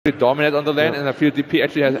dominate on the lane, and I feel DP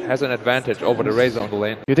actually has an advantage over the Razor on the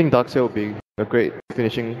lane. Do you think Darkseid will be a great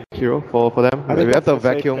finishing hero for them? We have the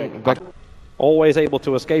vacuum. Always able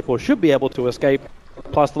to escape, or should be able to escape.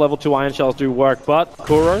 Plus the level 2 Iron Shells do work, but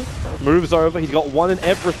Kuro moves over. He's got one in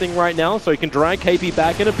everything right now, so he can drag KP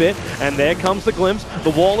back in a bit. And there comes the glimpse. The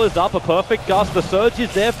wall is up, a perfect gust. The surge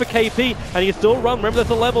is there for KP, and he can still run. Remember, that's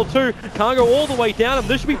a level 2. Can't go all the way down, and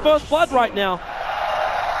this should be first blood right now.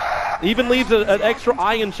 Even leaves an extra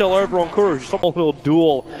Iron Shell over on Kuro. Some little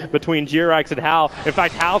duel between JerAx and Hao. In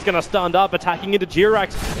fact, Hao's going to stand up, attacking into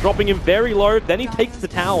JerAx, dropping him very low. Then he takes the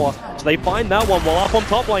tower. So they find that one while up on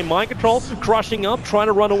top lane. Mind Control crushing up, trying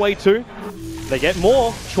to run away too. They get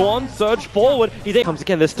more. ChuaN surge forward. He then comes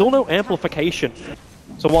again. There's still no amplification.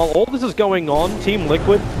 So while all this is going on, Team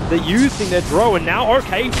Liquid, they're using their throw, and now,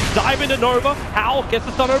 okay, dive into Nova. Hao gets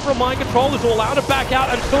the stun over a Mind Control, is allowed to back out,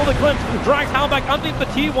 and still the glimpse drags Hao back underneath the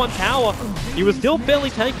tier 1 tower. He was still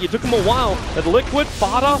fairly tanky, it took him a while. But Liquid,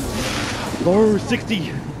 Fata, low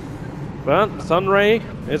 60. But Sunray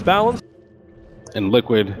is balanced. And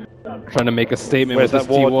Liquid trying to make a statement with this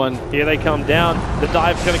T1. Here they come down. The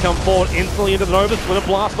dive's going to come forward instantly into the Nova. Splinter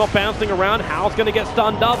Blast not bouncing around. Hao's going to get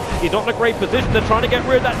stunned up. He's not in a great position. They're trying to get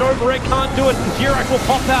rid of that Nova Red. Can't do it. JerAx will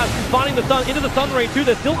pop out, finding the stun into the Sun Ray too.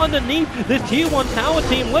 They're still underneath this tier 1 tower,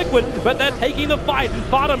 Team Liquid, but they're taking the fight.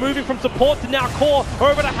 Fata moving from support to now core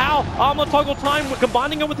over to Hao. Armor toggle time,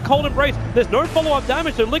 combining it with the cold embrace. There's no follow-up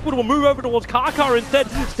damage, so Liquid will move over towards Kaka instead,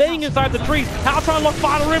 staying inside the trees. Hao trying to lock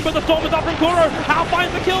Fata in, but the storm is up from Kuro. Hao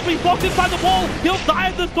finds the kill, but he's blocked inside the wall. He'll die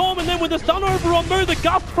at the storm, and then with the stun over on Mu, the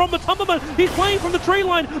gust from MATUMBAMAN, he's playing from the tree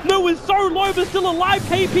line. Mu is so low, but still alive.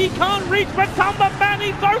 KP can't reach MATUMBAMAN,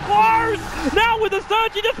 he's so close! Now with the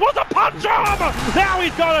surge, he just wants to punch him! Now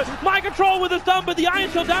he's got it! Mind Control with the stun, but the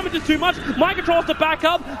Iron Shell damage is too much. Mind Control has to back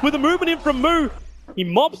up with a movement in from Mu. He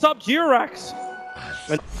mops up JerAx.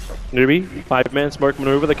 And Newbee, 5-man smoke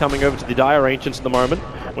maneuver. They're coming over to the Dire Ancients at the moment,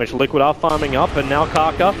 which Liquid are farming up. And now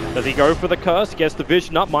Kaka, does he go for the curse? Gets the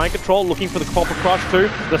vision up. Mind Control looking for the Copper Crush too.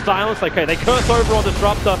 The silence, okay, they curse over on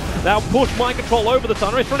Disruptor. Now push Mind Control over the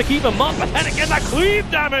Sunray, trying to keep him up. But then again, that cleave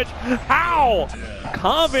damage! How?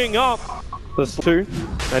 Carving up the 2.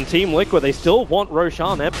 And Team Liquid, they still want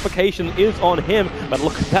Roshan. Amplification is on him, but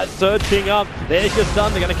look at that surging up. There's your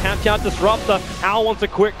stun. They're going to catch out Disruptor. Hao wants a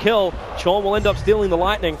quick kill. ChuaN will end up stealing the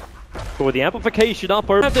Lightning. But with the amplification up,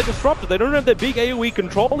 they have their Disruptor. They don't have their big AoE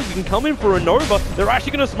control. You can come in for a Nova. They're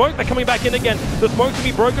actually going to smoke. They're coming back in again. The smoke's going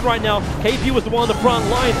to be broken right now. KP was the one on the front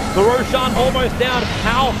line. The Roshan almost down.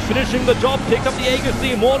 Hao finishing the job. Picks up the Aegis,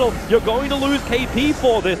 the Immortal. You're going to lose KP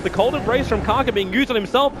for this. The cold embrace from Kaka being used on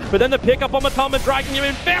himself, but then the pickup on MATUMBAMAN, dragging him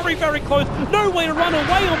in very, very close. No way to run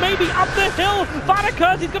away, or maybe up the hill. Fata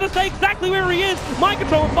curse. He's going to stay exactly where he is. Mind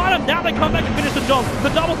Control and Fata. Now they come back and finish the job. The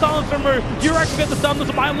double silence from Mu. JerAx will get the stun. This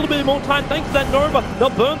will buy a little bit more time thanks to that Nova.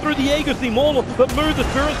 They'll burn through the Aegis, the Immortal, but Mu, the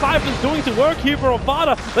Spirit Siphon's doing some work here for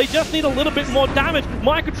Fata. They just need a little bit more damage.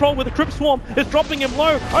 Mind Control with a Trip Swarm is dropping him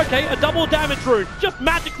low. Okay, a double damage rune just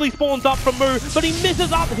magically spawns up from Mu, but he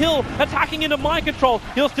misses uphill, attacking into Mind Control.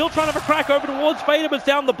 He'll still try to have a crack over towards Fata, but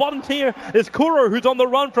down the bottom tier is Kuro, who's on the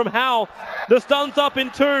run from Hao. The stun's up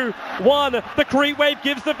in 2, 1. The creep wave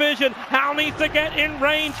gives the vision. Hao needs to get in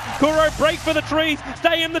range. Kuro break for the trees,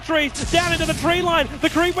 stay in the trees, down into the tree line. The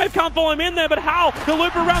creep wave can't follow him in there, but Hao, he'll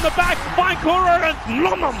loop around the back, find Kuro, and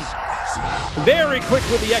nom nom! Very quick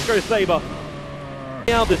with the Echo Saber.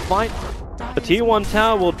 Now this fight, the tier 1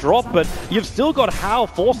 tower will drop, but you've still got Hao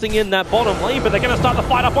forcing in that bottom lane, but they're going to start the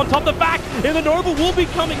fight up on top. The back, and the Nova will be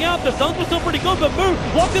coming out. The Suns were still pretty good, but Mu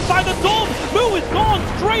locked inside the storm. Mu is gone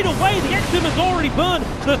straight away. The X-Sim is already burned,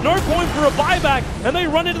 so there's no point for a buyback, and they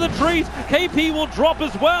run into the trees. KP will drop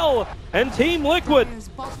as well, and Team Liquid,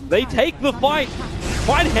 they take the fight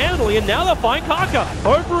quite handily, and now they'll find Kaka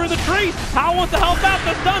over in the trees. Hao wants to help out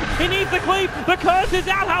the stun. He needs the cleave. The curse is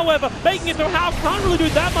out, however, making it so Hao can't really do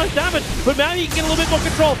that much damage, but now he can get a little bit more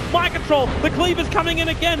control. Mind Control. The cleave is coming in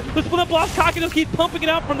again. The Splinter Blast, Kaka just keeps pumping it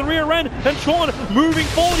out from the rear end, and ChuaN moving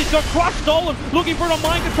forward. He's got Crush stolen, looking for it on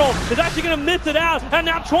Mind Control. He's actually going to miss it out, and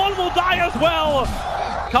now ChuaN will die as well.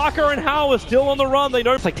 Kaka and Hao are still on the run. They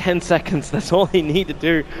know it's like 10 seconds. That's all they need to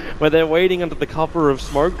do. Where they're waiting under the cover of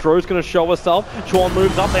smoke. Dro's going to show herself. ChuaN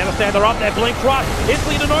moves up. They understand they're up there. Blink rush.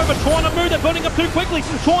 Instantly to Nova. ChuaN and Mu. They're burning up too quickly.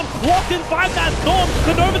 ChuaN locked inside that storm.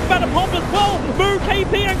 The Nova's about to pop as well. Mu,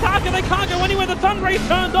 KP, and Kaka. They can't go anywhere. The Sun Ray's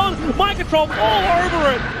turned on. Mind Control all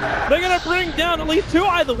over it. They're going to bring down at least 2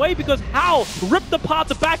 either way because Hao ripped apart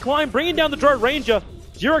the back line, bringing down the Dro Ranger.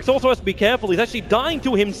 JerAx also has to be careful. He's actually dying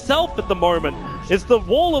to himself at the moment. It's the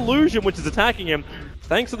wall illusion which is attacking him.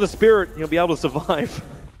 Thanks to the spirit, he'll be able to survive.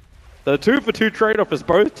 The 2-for-2 trade-off as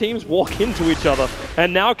both teams walk into each other.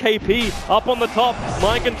 And now KP up on the top,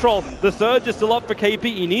 mind control. The surge is still up for KP.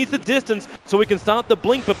 He needs the distance so he can start the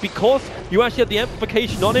blink, but because you actually have the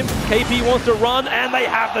amplification on him, KP wants to run, and they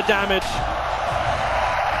have the damage.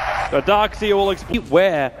 The Darkseer will explain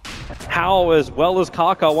where Hao as well as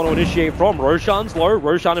Kaka want to initiate from. Roshan's low.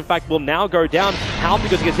 Roshan, in fact, will now go down. Hao,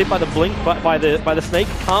 because he gets hit by the blink, by the snake,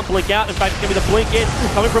 can't blink out. In fact, it's going to be the blink in.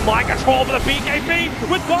 Coming from mind control for the BKB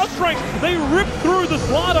with God Strength. They rip through the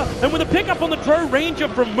slider, and with a pickup on the Dro Ranger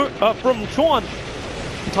from ChuaN,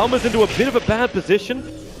 Thomas into a bit of a bad position.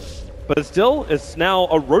 But still, it's now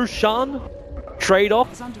a Roshan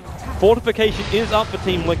trade-off. Fortification is up for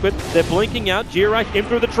Team Liquid. They're blinking out. JerAx in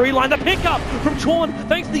through the tree line. The pickup from ChuaN.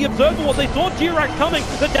 Thanks to the Observer Ward, they saw JerAx coming.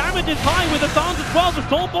 The damage is high with the Suns as well. The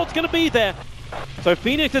Stormbolt's going to be there. So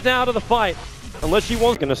Phoenix is out of the fight. Unless she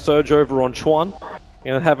was going to surge over on ChuaN.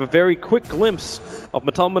 Going to have a very quick glimpse of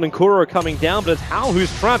MATUMBAMAN and Kuro coming down, but it's Hao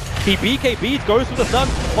who's trapped. He BKBs, goes for the stun,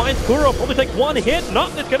 finds Kuro, probably takes one hit. No,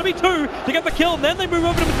 it's going to be two to get the kill, and then they move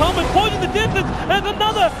over to MATUMBAMAN, closing the distance, and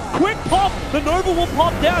another quick pop. The Nova will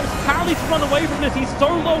pop down. Hao needs to run away from this. He's so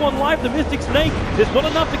low on life. The Mystic Snake is not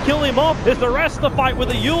enough to kill him off. It's the rest of the fight with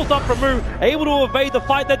the Yules up from Mu, able to evade the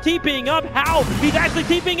fight. They're TPing up. Hao, he's actually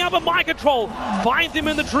TPing up at mind control. Finds him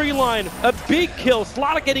in the tree line. A big kill.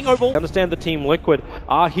 Slaughter getting over. I understand the Team Liquid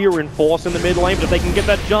are here in force in the mid lane, but if they can get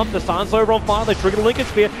that jump, the Sun's over on fire, they trigger the Lincoln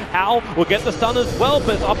Sphere. Hao will get the stun as well,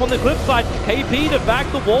 but it's up on the cliff side. KP to back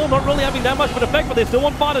the wall, not really having that much of an effect, but they still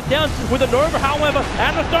want Fata down with the Nova, however,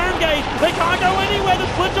 and the Stone Gate. They can't go anywhere. The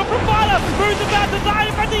switch up from Fata. Moves about to die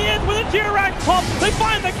at the end with a JerAx pop. They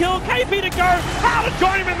find the kill. KP to go. Hao to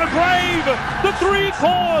join him in the grave. The 3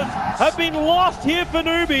 cores have been lost here for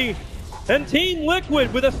Newbee. And Team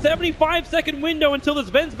Liquid, with a 75-second window until this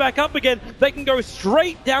vents back up again, they can go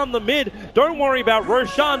straight down the mid. Don't worry about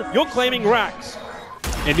Roshan, you're claiming Rax.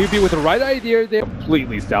 And Newbee with the right idea, they're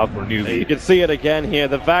completely south for Newbee. You can see it again here.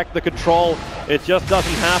 The vac, the control, it just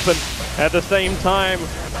doesn't happen at the same time.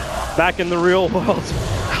 Back in the real world.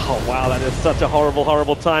 Oh wow, that is such a horrible,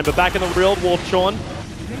 horrible time. But back in the real world, ChuaN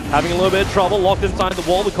having a little bit of trouble, locked inside the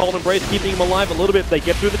wall. The Cold Embrace keeping him alive a little bit. They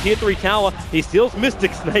get through the tier 3 tower. He steals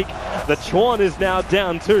Mystic Snake. The ChuaN is now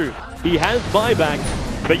down too. He has buyback,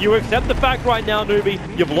 but you accept the fact right now,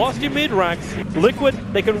 Newbee, you've lost your mid-racks. Liquid,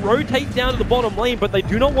 they can rotate down to the bottom lane, but they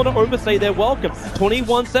do not want to overstay their welcome.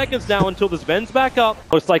 21 seconds now until this vents back up.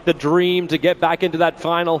 Looks like the dream to get back into that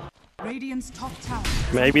final. Radiant's top tower.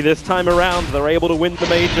 Maybe this time around, they're able to win the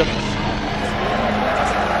major.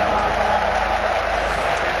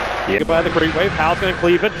 Goodbye the creep wave, Hao's going to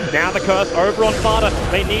cleave it. Now the curse over on Fata.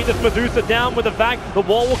 They need this Medusa down with the vac. The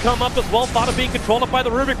wall will come up as well. Fata being controlled by the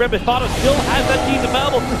Rubik Red, but Fata still has that cheese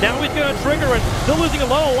available. Now he's going to trigger it. Still losing a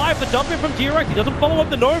lot of life. The jump in from JerAx. He doesn't follow up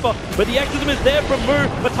the Nova, but the Exorcism is there from Mu.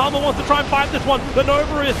 Matama wants to try and fight this one. The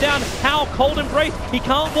Nova is down. Hao, Cold Embrace. He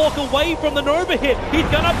can't walk away from the Nova hit. He's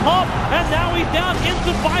going to pop, and now he's down.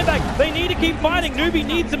 Instant buyback. They need to keep fighting. Newbee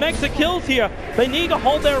needs some extra kills here. They need to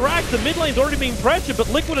hold their racks. The mid lane's already being pressured, but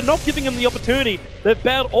Liquid are not giving him the opportunity. They've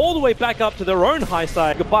bailed all the way back up to their own high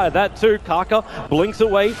side. Goodbye to that too. Kaka blinks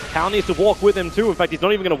away. Hao needs to walk with him too. In fact, he's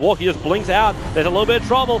not even going to walk. He just blinks out. There's a little bit of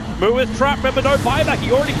trouble. Mu is trapped. Remember, no buyback.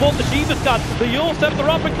 He already fought the Shiva's gun. The Yule steps are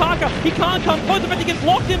up, and Kaka, he can't come close. In fact, he gets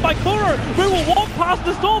locked in by Kuro. Mu will walk past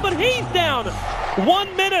the storm, but he's down.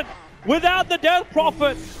 1 minute without the Death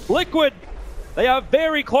Prophet. Liquid, they are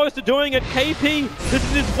very close to doing it. KP, this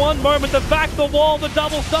is his one moment. The back, the wall, the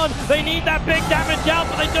double stun. They need that big damage out,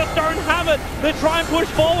 but they just don't have it. They try and push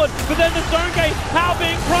forward, but then the Stone Gate, Hao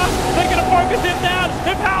being crushed. They're going to focus him down.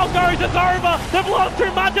 If Hao goes, it's over. They've lost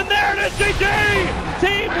too much, and there it is, GG!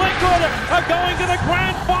 Team Liquid are going to the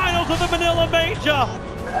grand finals of the Manila Major.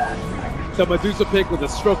 The Medusa pick with a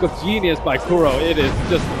stroke of genius by Kuro. It is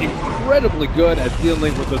just incredibly good at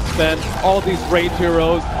dealing with the spend. All these range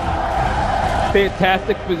heroes.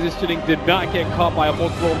 Fantastic positioning, did not get caught by a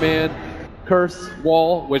multiple man curse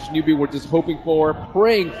wall, which Newbee were just hoping for,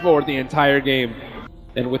 praying for the entire game.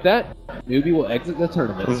 And with that, Newbee will exit the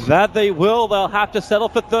tournament. That they will. They'll have to settle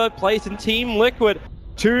for 3rd place in Team Liquid.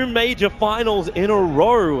 2 major finals in a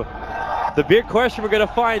row. The big question we're going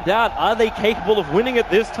to find out, are they capable of winning it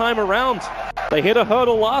this time around? They hit a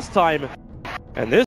hurdle last time, and this